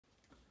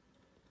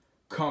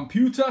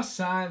Computer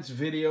science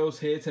videos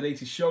here today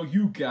to show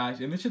you guys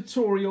in this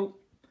tutorial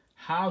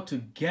how to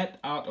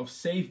get out of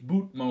safe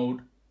boot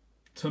mode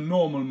to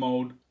normal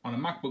mode on a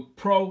MacBook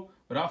Pro.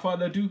 Without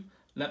further ado,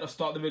 let us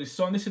start the video.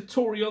 So in this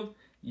tutorial,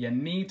 you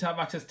need to have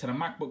access to the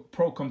MacBook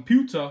Pro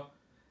computer.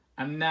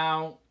 And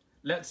now,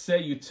 let's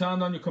say you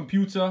turned on your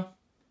computer.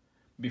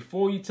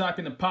 Before you type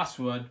in the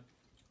password,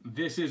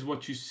 this is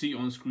what you see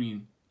on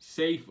screen.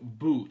 Safe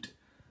boot.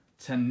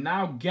 To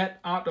now get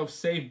out of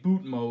safe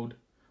boot mode,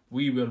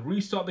 we will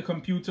restart the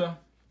computer.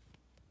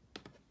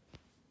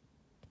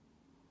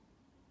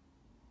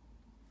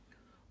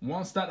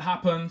 Once that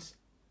happens,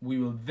 we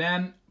will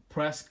then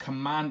press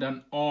Command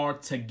and R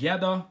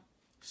together.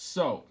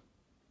 So,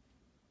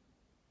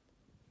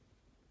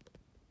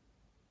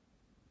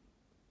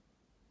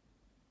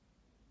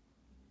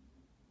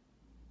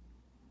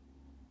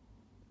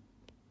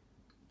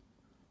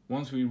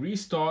 once we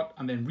restart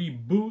and then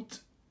reboot,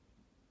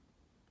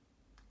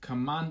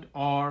 Command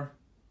R,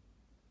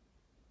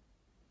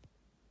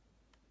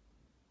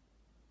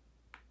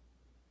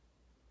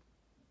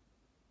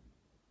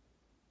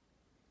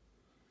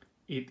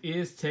 it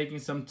is taking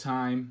some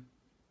time.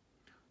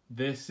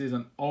 This is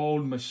an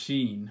old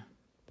machine,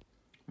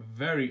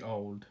 very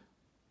old.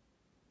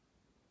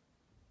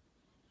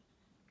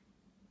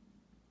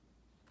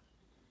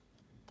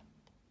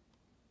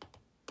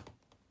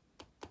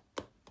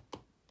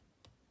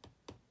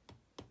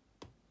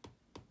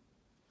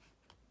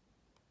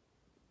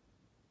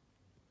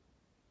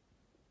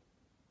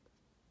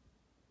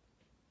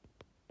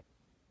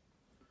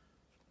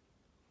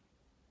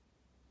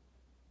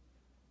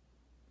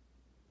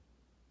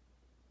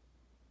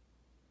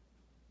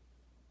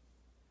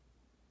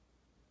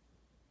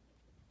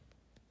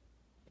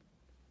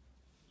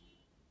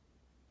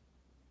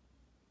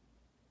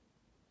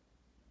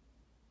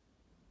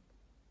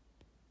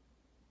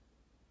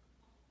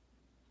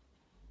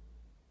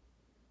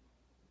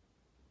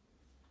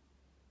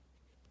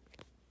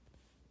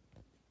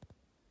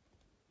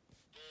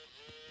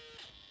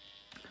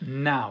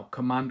 Now,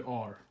 Command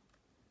R.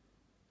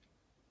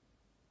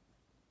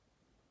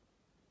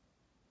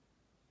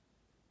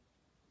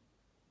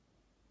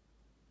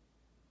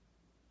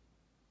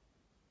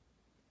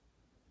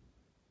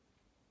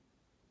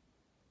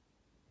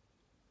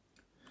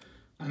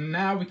 And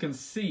now we can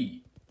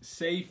see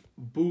safe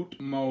boot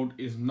mode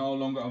is no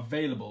longer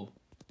available.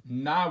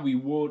 Now we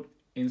would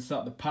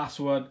insert the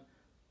password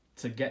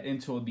to get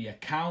into the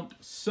account.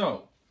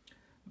 So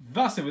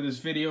that's it for this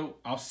video.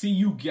 I'll see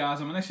you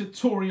guys in my next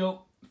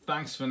tutorial.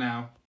 Thanks for now.